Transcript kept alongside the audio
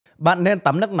Bạn nên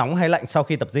tắm nước nóng hay lạnh sau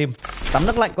khi tập gym? Tắm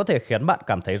nước lạnh có thể khiến bạn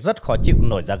cảm thấy rất khó chịu,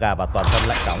 nổi da gà và toàn thân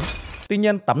lạnh cóng. Tuy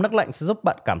nhiên, tắm nước lạnh sẽ giúp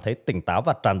bạn cảm thấy tỉnh táo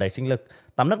và tràn đầy sinh lực.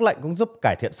 Tắm nước lạnh cũng giúp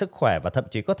cải thiện sức khỏe và thậm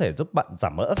chí có thể giúp bạn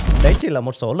giảm mỡ. Đấy chỉ là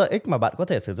một số lợi ích mà bạn có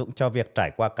thể sử dụng cho việc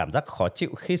trải qua cảm giác khó chịu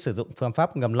khi sử dụng phương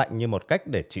pháp ngâm lạnh như một cách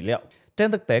để trị liệu.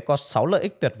 Trên thực tế có 6 lợi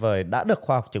ích tuyệt vời đã được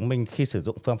khoa học chứng minh khi sử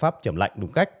dụng phương pháp chườm lạnh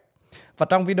đúng cách. Và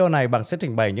trong video này, Bằng sẽ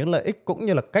trình bày những lợi ích cũng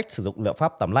như là cách sử dụng liệu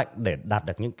pháp tắm lạnh để đạt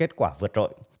được những kết quả vượt trội.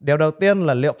 Điều đầu tiên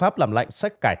là liệu pháp làm lạnh sẽ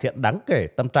cải thiện đáng kể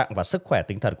tâm trạng và sức khỏe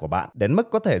tinh thần của bạn, đến mức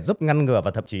có thể giúp ngăn ngừa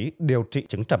và thậm chí điều trị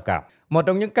chứng trầm cảm. Một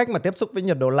trong những cách mà tiếp xúc với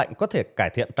nhiệt độ lạnh có thể cải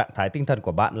thiện trạng thái tinh thần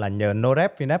của bạn là nhờ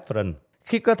norepinephrine.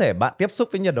 Khi cơ thể bạn tiếp xúc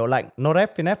với nhiệt độ lạnh,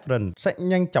 norepinephrine sẽ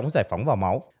nhanh chóng giải phóng vào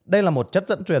máu. Đây là một chất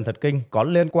dẫn truyền thần kinh có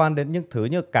liên quan đến những thứ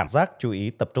như cảm giác, chú ý,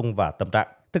 tập trung và tâm trạng.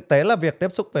 Thực tế là việc tiếp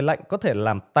xúc với lạnh có thể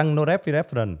làm tăng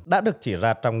norepinephrine đã được chỉ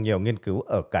ra trong nhiều nghiên cứu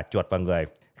ở cả chuột và người.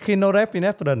 Khi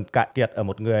norepinephrine cạn kiệt ở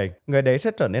một người đấy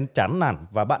sẽ trở nên chán nản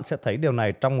và bạn sẽ thấy điều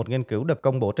này trong một nghiên cứu được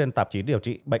công bố trên tạp chí điều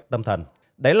trị bệnh tâm thần.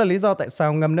 Đấy là lý do tại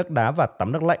sao ngâm nước đá và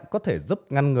tắm nước lạnh có thể giúp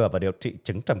ngăn ngừa và điều trị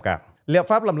chứng trầm cảm. Liệu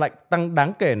pháp làm lạnh tăng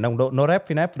đáng kể nồng độ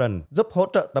norepinephrine, giúp hỗ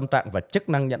trợ tâm trạng và chức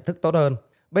năng nhận thức tốt hơn.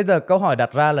 Bây giờ câu hỏi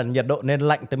đặt ra là nhiệt độ nên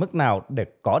lạnh tới mức nào để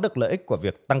có được lợi ích của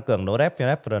việc tăng cường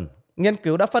norepinephrine. Nghiên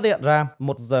cứu đã phát hiện ra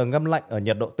 1 giờ ngâm lạnh ở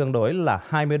nhiệt độ tương đối là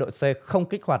 20 độ C không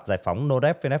kích hoạt giải phóng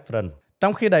norepinephrine.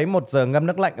 Trong khi đấy, 1 giờ ngâm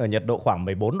nước lạnh ở nhiệt độ khoảng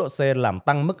 14 độ C làm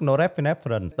tăng mức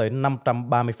norepinephrine tới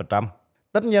 530%.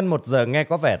 Tất nhiên 1 giờ nghe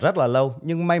có vẻ rất là lâu,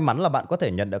 nhưng may mắn là bạn có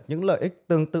thể nhận được những lợi ích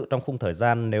tương tự trong khung thời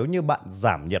gian nếu như bạn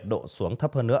giảm nhiệt độ xuống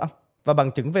thấp hơn nữa. Và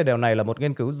bằng chứng về điều này là một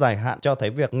nghiên cứu dài hạn cho thấy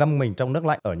việc ngâm mình trong nước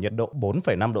lạnh ở nhiệt độ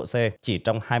 4,5 độ C chỉ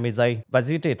trong 20 giây và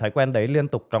duy trì thói quen đấy liên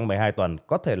tục trong 12 tuần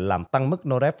có thể làm tăng mức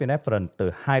norepinephrine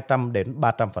từ 200 đến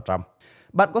 300%.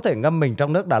 Bạn có thể ngâm mình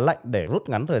trong nước đá lạnh để rút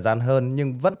ngắn thời gian hơn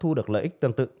nhưng vẫn thu được lợi ích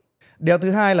tương tự. Điều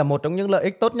thứ hai là một trong những lợi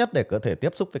ích tốt nhất để cơ thể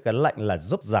tiếp xúc với cái lạnh là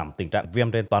giúp giảm tình trạng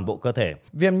viêm trên toàn bộ cơ thể.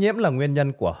 Viêm nhiễm là nguyên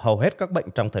nhân của hầu hết các bệnh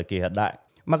trong thời kỳ hiện đại.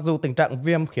 Mặc dù tình trạng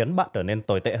viêm khiến bạn trở nên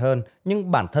tồi tệ hơn,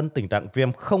 nhưng bản thân tình trạng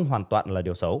viêm không hoàn toàn là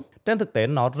điều xấu. Trên thực tế,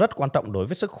 nó rất quan trọng đối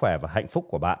với sức khỏe và hạnh phúc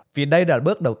của bạn. Vì đây là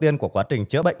bước đầu tiên của quá trình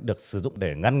chữa bệnh được sử dụng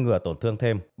để ngăn ngừa tổn thương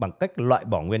thêm bằng cách loại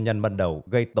bỏ nguyên nhân ban đầu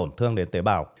gây tổn thương đến tế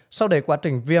bào. Sau đấy, quá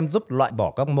trình viêm giúp loại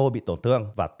bỏ các mô bị tổn thương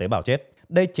và tế bào chết.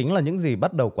 Đây chính là những gì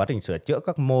bắt đầu quá trình sửa chữa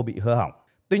các mô bị hư hỏng.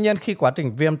 Tuy nhiên, khi quá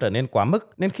trình viêm trở nên quá mức,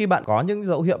 nên khi bạn có những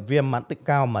dấu hiệu viêm mãn tính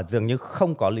cao mà dường như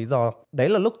không có lý do, đấy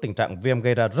là lúc tình trạng viêm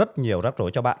gây ra rất nhiều rắc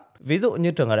rối cho bạn. Ví dụ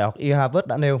như trường đại học Y Harvard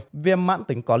đã nêu, viêm mãn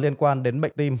tính có liên quan đến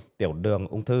bệnh tim, tiểu đường,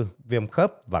 ung thư, viêm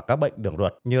khớp và các bệnh đường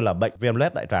ruột như là bệnh viêm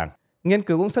loét đại tràng. Nghiên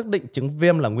cứu cũng xác định chứng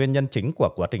viêm là nguyên nhân chính của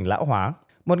quá trình lão hóa.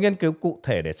 Một nghiên cứu cụ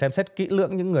thể để xem xét kỹ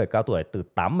lưỡng những người cao tuổi từ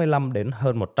 85 đến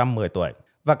hơn 110 tuổi.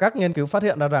 Và các nghiên cứu phát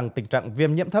hiện ra rằng tình trạng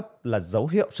viêm nhiễm thấp là dấu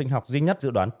hiệu sinh học duy nhất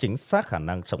dự đoán chính xác khả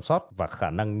năng sống sót và khả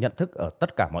năng nhận thức ở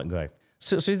tất cả mọi người.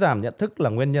 Sự suy giảm nhận thức là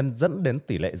nguyên nhân dẫn đến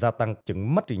tỷ lệ gia tăng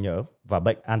chứng mất trí nhớ và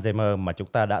bệnh Alzheimer mà chúng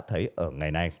ta đã thấy ở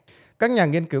ngày nay. Các nhà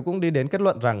nghiên cứu cũng đi đến kết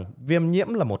luận rằng viêm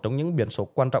nhiễm là một trong những biến số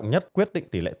quan trọng nhất quyết định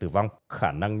tỷ lệ tử vong,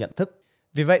 khả năng nhận thức.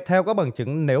 Vì vậy, theo các bằng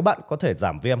chứng, nếu bạn có thể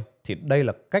giảm viêm thì đây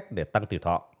là cách để tăng tuổi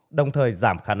thọ, đồng thời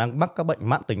giảm khả năng mắc các bệnh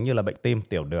mãn tính như là bệnh tim,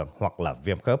 tiểu đường hoặc là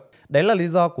viêm khớp. Đấy là lý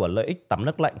do của lợi ích tắm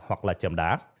nước lạnh hoặc là chườm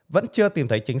đá. Vẫn chưa tìm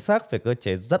thấy chính xác về cơ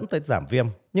chế dẫn tới giảm viêm,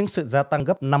 nhưng sự gia tăng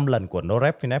gấp 5 lần của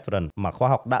norepinephrine mà khoa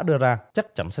học đã đưa ra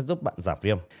chắc chắn sẽ giúp bạn giảm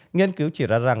viêm. Nghiên cứu chỉ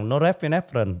ra rằng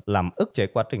norepinephrine làm ức chế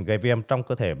quá trình gây viêm trong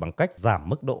cơ thể bằng cách giảm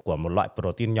mức độ của một loại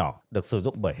protein nhỏ được sử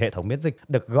dụng bởi hệ thống miễn dịch,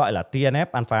 được gọi là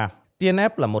TNF-alpha. TNF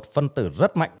là một phân tử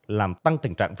rất mạnh làm tăng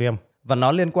tình trạng viêm, và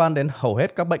nó liên quan đến hầu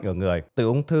hết các bệnh ở người, từ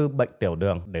ung thư, bệnh tiểu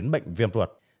đường đến bệnh viêm ruột.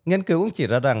 Nghiên cứu cũng chỉ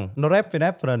ra rằng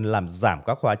norepinephrine làm giảm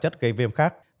các hóa chất gây viêm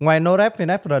khác. Ngoài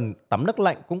norepinephrine, tắm nước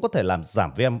lạnh cũng có thể làm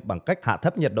giảm viêm bằng cách hạ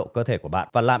thấp nhiệt độ cơ thể của bạn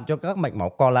và làm cho các mạch máu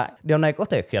co lại. Điều này có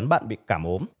thể khiến bạn bị cảm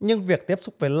ốm, nhưng việc tiếp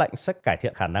xúc với lạnh sẽ cải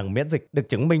thiện khả năng miễn dịch, được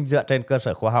chứng minh dựa trên cơ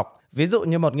sở khoa học. Ví dụ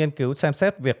như một nghiên cứu xem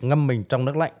xét việc ngâm mình trong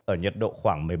nước lạnh ở nhiệt độ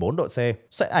khoảng 14 độ C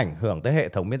sẽ ảnh hưởng tới hệ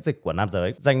thống miễn dịch của nam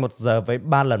giới, dành 1 giờ với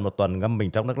 3 lần một tuần ngâm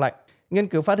mình trong nước lạnh. Nghiên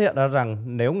cứu phát hiện ra rằng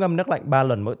nếu ngâm nước lạnh 3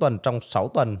 lần mỗi tuần trong 6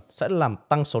 tuần sẽ làm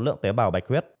tăng số lượng tế bào bạch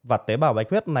huyết. Và tế bào bạch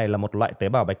huyết này là một loại tế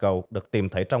bào bạch cầu được tìm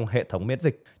thấy trong hệ thống miễn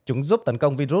dịch. Chúng giúp tấn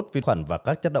công virus, vi khuẩn và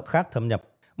các chất độc khác thâm nhập.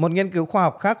 Một nghiên cứu khoa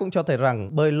học khác cũng cho thấy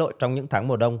rằng bơi lội trong những tháng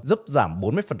mùa đông giúp giảm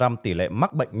 40% tỷ lệ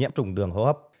mắc bệnh nhiễm trùng đường hô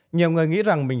hấp. Nhiều người nghĩ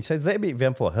rằng mình sẽ dễ bị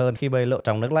viêm phổi hơn khi bơi lội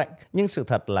trong nước lạnh, nhưng sự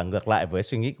thật là ngược lại với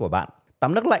suy nghĩ của bạn.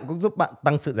 Tắm nước lạnh cũng giúp bạn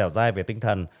tăng sự dẻo dai về tinh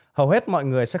thần. Hầu hết mọi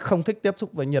người sẽ không thích tiếp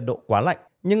xúc với nhiệt độ quá lạnh.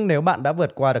 Nhưng nếu bạn đã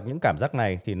vượt qua được những cảm giác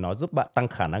này thì nó giúp bạn tăng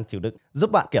khả năng chịu đựng,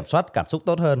 giúp bạn kiểm soát cảm xúc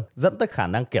tốt hơn, dẫn tới khả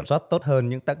năng kiểm soát tốt hơn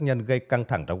những tác nhân gây căng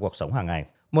thẳng trong cuộc sống hàng ngày.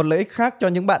 Một lợi ích khác cho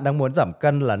những bạn đang muốn giảm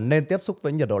cân là nên tiếp xúc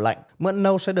với nhiệt độ lạnh. Mỡ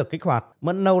nâu sẽ được kích hoạt.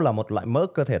 Mỡ nâu là một loại mỡ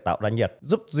cơ thể tạo ra nhiệt,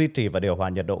 giúp duy trì và điều hòa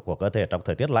nhiệt độ của cơ thể trong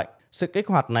thời tiết lạnh. Sự kích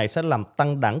hoạt này sẽ làm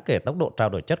tăng đáng kể tốc độ trao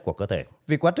đổi chất của cơ thể.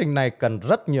 Vì quá trình này cần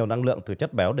rất nhiều năng lượng từ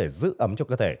chất béo để giữ ấm cho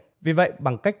cơ thể. Vì vậy,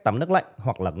 bằng cách tắm nước lạnh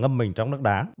hoặc là ngâm mình trong nước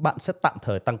đá, bạn sẽ tạm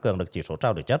thời tăng cường được chỉ số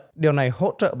trao đổi chất. Điều này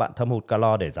hỗ trợ bạn thâm hụt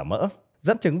calo để giảm mỡ.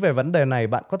 Dẫn chứng về vấn đề này,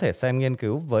 bạn có thể xem nghiên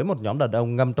cứu với một nhóm đàn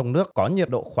ông ngâm trong nước có nhiệt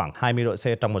độ khoảng 20 độ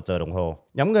C trong 1 giờ đồng hồ.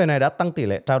 Nhóm người này đã tăng tỷ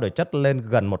lệ trao đổi chất lên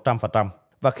gần 100%.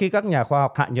 Và khi các nhà khoa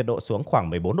học hạ nhiệt độ xuống khoảng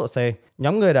 14 độ C,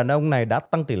 nhóm người đàn ông này đã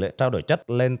tăng tỷ lệ trao đổi chất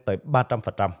lên tới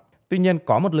 300%. Tuy nhiên,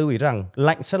 có một lưu ý rằng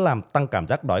lạnh sẽ làm tăng cảm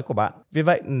giác đói của bạn. Vì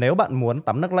vậy, nếu bạn muốn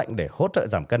tắm nước lạnh để hỗ trợ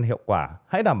giảm cân hiệu quả,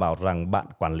 hãy đảm bảo rằng bạn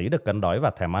quản lý được cơn đói và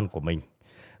thèm ăn của mình.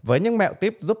 Với những mẹo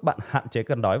tip giúp bạn hạn chế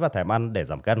cơn đói và thèm ăn để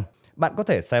giảm cân, bạn có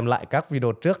thể xem lại các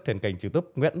video trước trên kênh YouTube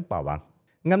Nguyễn Bảo Bằng.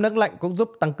 Ngâm nước lạnh cũng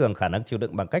giúp tăng cường khả năng chịu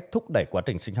đựng bằng cách thúc đẩy quá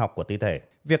trình sinh học của ti thể.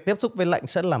 Việc tiếp xúc với lạnh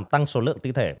sẽ làm tăng số lượng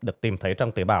ti thể được tìm thấy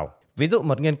trong tế bào. Ví dụ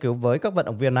một nghiên cứu với các vận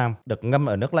động viên nam được ngâm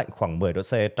ở nước lạnh khoảng 10 độ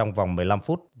C trong vòng 15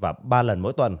 phút và 3 lần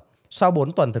mỗi tuần. Sau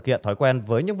 4 tuần thực hiện thói quen,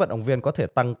 với những vận động viên có thể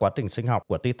tăng quá trình sinh học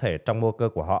của ti thể trong mô cơ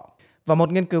của họ. Và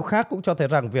một nghiên cứu khác cũng cho thấy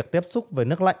rằng việc tiếp xúc với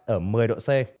nước lạnh ở 10 độ C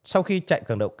sau khi chạy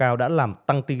cường độ cao đã làm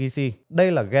tăng TGC.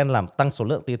 Đây là gen làm tăng số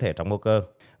lượng ti thể trong mô cơ.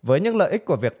 Với những lợi ích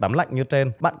của việc tắm lạnh như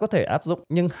trên, bạn có thể áp dụng,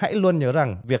 nhưng hãy luôn nhớ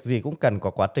rằng việc gì cũng cần có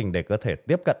quá trình để cơ thể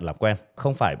tiếp cận làm quen.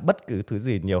 Không phải bất cứ thứ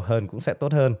gì nhiều hơn cũng sẽ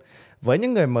tốt hơn. Với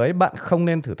những người mới, bạn không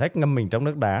nên thử thách ngâm mình trong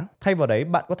nước đá. Thay vào đấy,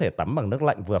 bạn có thể tắm bằng nước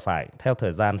lạnh vừa phải, theo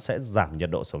thời gian sẽ giảm nhiệt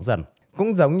độ xuống dần.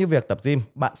 Cũng giống như việc tập gym,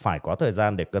 bạn phải có thời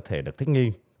gian để cơ thể được thích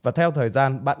nghi. Và theo thời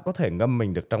gian, bạn có thể ngâm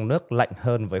mình được trong nước lạnh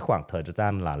hơn với khoảng thời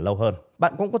gian là lâu hơn.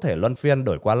 Bạn cũng có thể luân phiên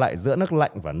đổi qua lại giữa nước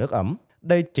lạnh và nước ấm.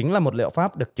 Đây chính là một liệu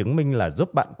pháp được chứng minh là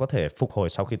giúp bạn có thể phục hồi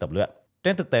sau khi tập luyện.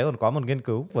 Trên thực tế còn có một nghiên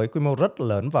cứu với quy mô rất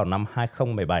lớn vào năm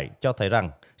 2017 cho thấy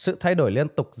rằng sự thay đổi liên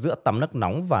tục giữa tắm nước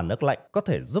nóng và nước lạnh có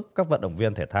thể giúp các vận động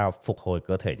viên thể thao phục hồi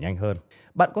cơ thể nhanh hơn.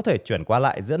 Bạn có thể chuyển qua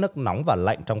lại giữa nước nóng và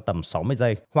lạnh trong tầm 60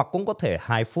 giây, hoặc cũng có thể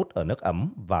 2 phút ở nước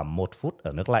ấm và 1 phút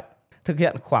ở nước lạnh. Thực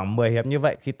hiện khoảng 10 hiệp như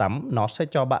vậy khi tắm, nó sẽ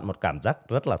cho bạn một cảm giác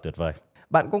rất là tuyệt vời.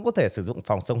 Bạn cũng có thể sử dụng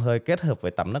phòng xông hơi kết hợp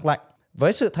với tắm nước lạnh.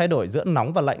 Với sự thay đổi giữa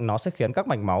nóng và lạnh, nó sẽ khiến các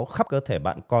mạch máu khắp cơ thể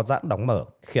bạn co giãn đóng mở,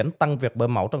 khiến tăng việc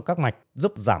bơm máu trong các mạch,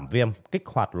 giúp giảm viêm, kích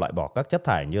hoạt loại bỏ các chất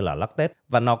thải như là lactate,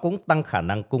 và nó cũng tăng khả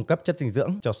năng cung cấp chất dinh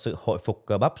dưỡng cho sự hồi phục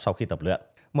cơ bắp sau khi tập luyện.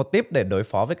 Một tip để đối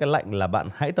phó với cái lạnh là bạn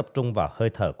hãy tập trung vào hơi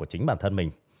thở của chính bản thân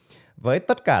mình. Với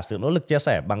tất cả sự nỗ lực chia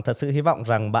sẻ, Bằng thật sự hy vọng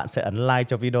rằng bạn sẽ ấn like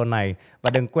cho video này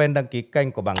và đừng quên đăng ký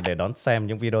kênh của Bằng để đón xem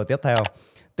những video tiếp theo.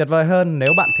 Tuyệt vời hơn nếu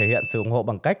bạn thể hiện sự ủng hộ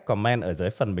bằng cách comment ở dưới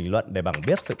phần bình luận để Bằng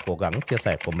biết sự cố gắng chia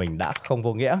sẻ của mình đã không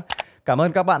vô nghĩa. Cảm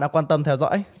ơn các bạn đã quan tâm theo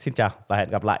dõi. Xin chào và hẹn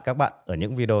gặp lại các bạn ở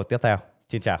những video tiếp theo.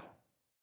 Xin chào.